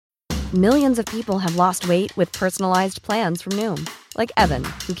Millions of people have lost weight with personalized plans from Noom. Like Evan,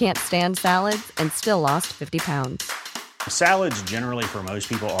 who can't stand salads and still lost 50 pounds. Salads generally for most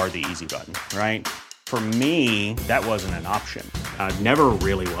people are the easy button, right? For me, that wasn't an option. I never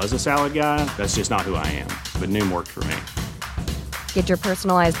really was a salad guy. That's just not who I am. But Noom worked for me. Get your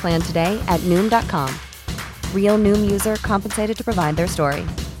personalized plan today at Noom.com. Real Noom user compensated to provide their story.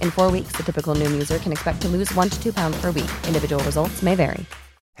 In 4 weeks, the typical Noom user can expect to lose 1 to 2 pounds per week. Individual results may vary.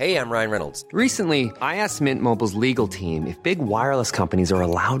 Hey, I'm Ryan Reynolds. Recently, I asked Mint Mobile's legal team if big wireless companies are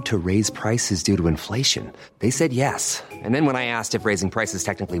allowed to raise prices due to inflation. They said yes. And then when I asked if raising prices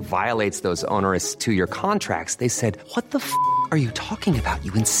technically violates those onerous 2-year contracts, they said, "What the f*** are you talking about,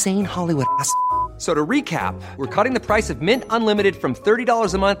 you insane Hollywood ass?" So to recap, we're cutting the price of Mint Unlimited from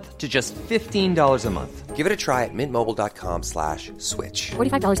 $30 a month to just $15 a month. Give it a try at mintmobile.com/switch.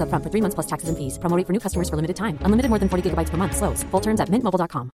 $45 up front for 3 months plus taxes and fees. Promo rate for new customers for limited time. Unlimited more than 40 gigabytes per month. Slows full terms at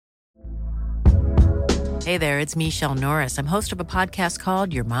mintmobile.com. Hey there, it's Michelle Norris. I'm host of a podcast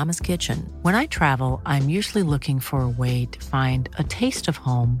called Your Mama's Kitchen. When I travel, I'm usually looking for a way to find a taste of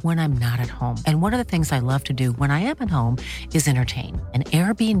home when I'm not at home. And one of the things I love to do when I am at home is entertain. And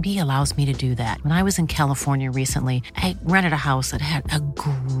Airbnb allows me to do that. When I was in California recently, I rented a house that had a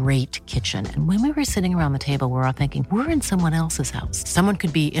great kitchen. And when we were sitting around the table, we were all thinking, we're in someone else's house. Someone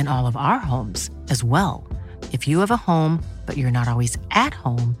could be in all of our homes as well. If you have a home, but you're not always at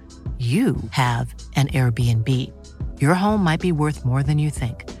home, you have an Airbnb. Your home might be worth more than you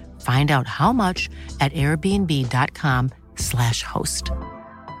think. Find out how much at airbnb.com/host.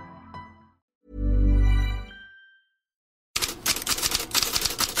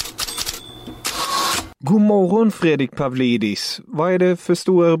 God morgon Fredrik Pavlidis. Vad är det för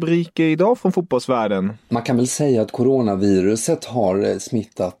stora rubriker idag från fotbollsvärlden? Man kan väl säga att coronaviruset har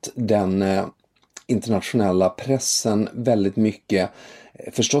smittat den internationella pressen väldigt mycket.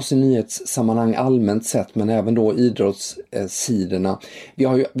 Förstås i nyhetssammanhang allmänt sett, men även då idrottssidorna. Vi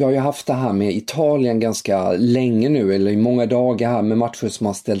har ju haft det här med Italien ganska länge nu, eller i många dagar här med matcher som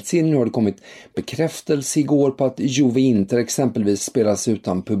har ställts in. Nu har det kommit bekräftelse igår på att Juve Inter exempelvis spelas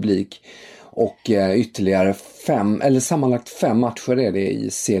utan publik. Och ytterligare sammanlagt 5 matcher är det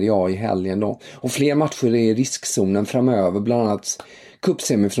i Serie A i helgen då. Och fler matcher är i riskzonen framöver, bland annat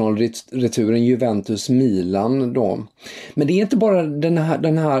cupsemifinalreturen Juventus-Milan då. Men det är inte bara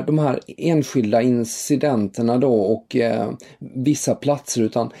de här enskilda incidenterna då och vissa platser,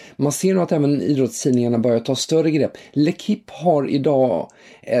 utan man ser nog att även idrottstidningarna börjar ta större grepp. L'Equipe har idag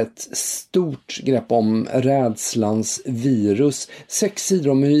ett stort grepp om rädslans virus. 6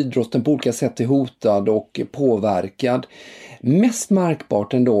 sidor om hur idrotten på olika sätt är hotad och påverkad. Mest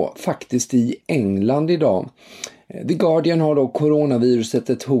märkbart ändå faktiskt i England idag. The Guardian har då coronaviruset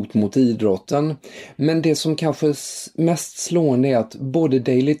ett hot mot idrotten. Men det som kanske mest slående är att både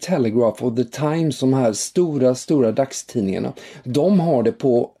Daily Telegraph och The Times, de här stora dagstidningarna, de har det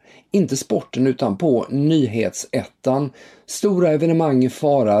på, inte sporten utan på nyhetsettan. Stora evenemang i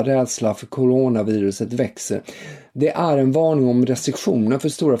fara, rädsla för coronaviruset växer. Det är en varning om restriktioner för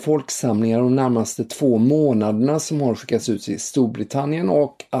stora folksamlingar de närmaste 2 månaderna som har skickats ut i Storbritannien,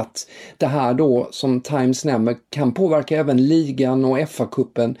 och att det här då, som Times nämner, kan påverka även ligan och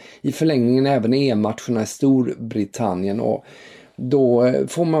FA-cupen, i förlängningen även EM-matcherna i Storbritannien. Och då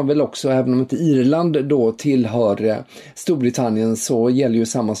får man väl också, även om inte Irland då tillhör Storbritannien, så gäller ju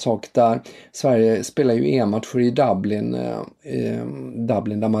samma sak där. Sverige spelar ju EM-matcher i Dublin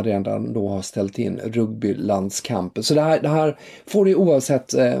där man redan då har ställt in rugbylandskampen. Så det här får ju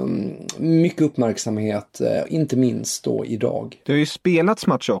oavsett mycket uppmärksamhet, inte minst då idag. Det har ju spelats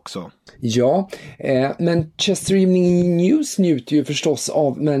matcher också. Ja, Manchester Evening News njuter ju förstås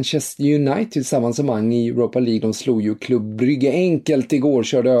av Manchester Uniteds avancemang i Europa League. De slog ju Klubb Brygge enkelt igår,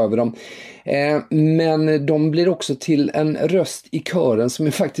 körde över dem. Men de blir också till en röst i kören som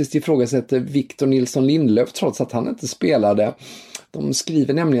är faktiskt ifrågasätter Victor Nilsson Lindelöf trots att han inte spelade. De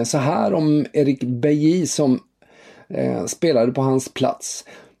skriver nämligen så här om Eric Bailly som spelade på hans plats.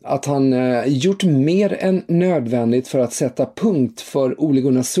 Att han gjort mer än nödvändigt för att sätta punkt för Ole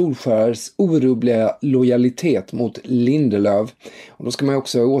Gunnar Solskjärs orubbliga lojalitet mot Lindelöf. Och då ska man ju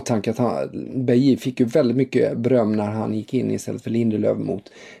också ha i åtanke att Bailly fick ju väldigt mycket beröm när han gick in istället för Lindelöf mot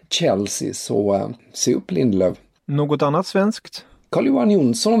Chelsea. Så se upp Lindelöf. Något annat svenskt? Carl-Johan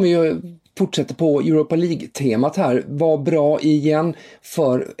Jonsson, om vi fortsätter på Europa League-temat här, var bra igen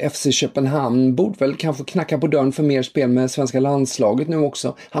för FC Köpenhamn. Borde väl kanske knacka på dörren för mer spel med svenska landslaget nu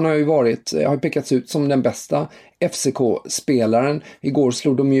också. Han har ju pekats ut som den bästa FCK-spelaren. Igår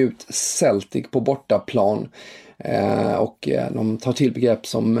slog de ju ut Celtic på bortaplan. Och de tar till begrepp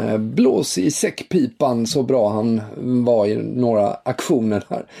som blås i säckpipan så bra han var i några aktioner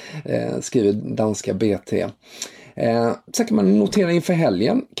här, skriver danska BT. Så kan man notera inför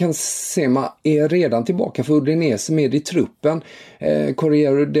helgen. Ken Sema är redan tillbaka för Udinese med i truppen.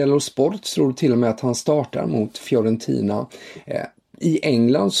 Corriere dello Sport tror till och med att han startar mot Fiorentina. I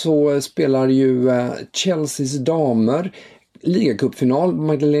England så spelar ju Chelseas damer ligacupfinal.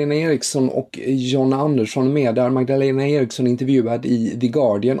 Magdalena Eriksson och Jonna Andersson är med där. Magdalena Eriksson intervjuad i The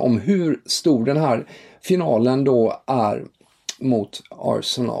Guardian om hur stor den här finalen då är mot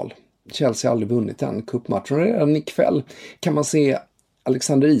Arsenal. Chelsea har aldrig vunnit den cupmatchen. Redan ikväll kan man se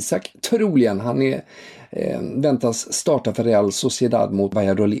Alexander Isak, troligen. Han är väntas starta för Real Sociedad mot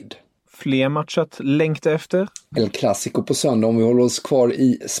Valladolid. Fler matcher att längta efter? El Clasico på söndag, om vi håller oss kvar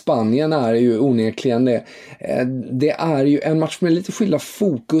i Spanien, är ju onekligen det. Det är ju en match med lite skilda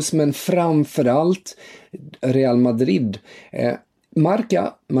fokus, men framförallt Real Madrid.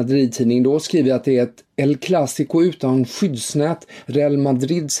 Marca, Madrid-tidning då, skriver att det är ett El Clasico utan skyddsnät. Real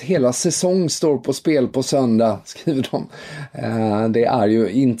Madrids hela säsong står på spel på söndag, skriver de. Det är ju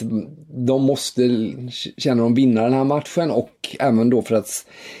inte... De måste känna de vinna den här matchen, och även då för att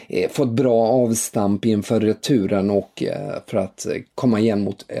få ett bra avstamp inför returen och för att komma igen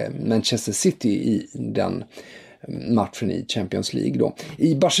mot Manchester City i den matchen i Champions League då.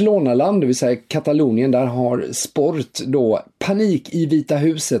 I Barcelona-land, det vill säga Katalonien, där har Sport då panik i Vita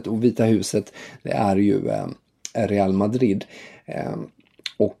huset, och Vita huset, det är ju Real Madrid.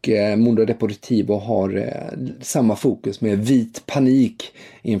 Och Mundo Deportivo har samma fokus med vit panik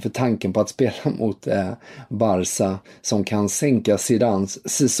inför tanken på att spela mot Barca som kan sänka Zidans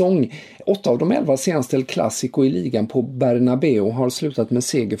säsong. 8 av de 11 senaste El Clasico i ligan på Bernabeu har slutat med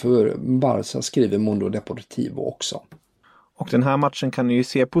seger för Barca, skriver Mundo Deportivo också. Och den här matchen kan ni ju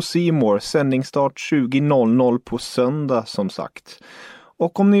se på C More, sändningsstart 20.00 på söndag som sagt.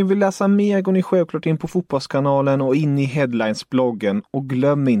 Och om ni vill läsa mer går ni självklart in på Fotbollskanalen och in i Headlines-bloggen. Och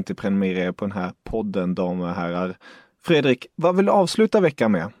glöm inte prenumerera på den här podden, damer och herrar. Fredrik, vad vill du avsluta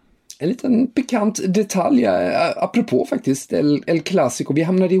veckan med? En liten pikant detalj, apropå faktiskt El Clasico. Vi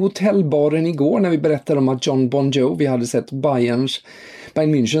hamnade i hotellbaren igår när vi berättade om att John Bon Jovi hade sett Bayern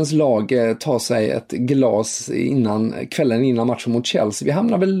Münchens lag ta sig ett glas kvällen innan matchen mot Chelsea. Vi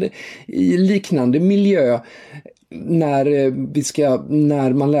hamnar väl i liknande miljö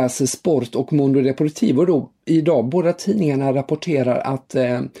när man läser Sport och Mundo Deportivo då idag. Båda tidningarna rapporterar att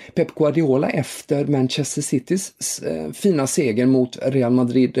Pep Guardiola efter Manchester Citys fina seger mot Real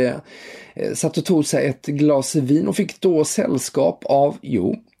Madrid satt och tog sig ett glas vin och fick då sällskap av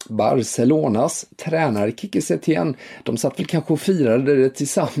Barcelonas tränare Quique Setién. De satt väl kanske och firade det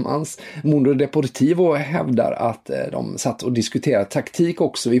tillsammans. Mundo Deportivo hävdar att de satt och diskuterade taktik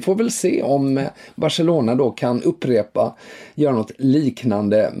också. Vi får väl se om Barcelona då kan göra något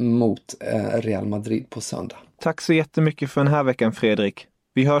liknande mot Real Madrid på söndag. Tack så jättemycket för den här veckan, Fredrik.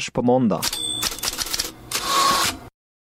 Vi hörs på måndag.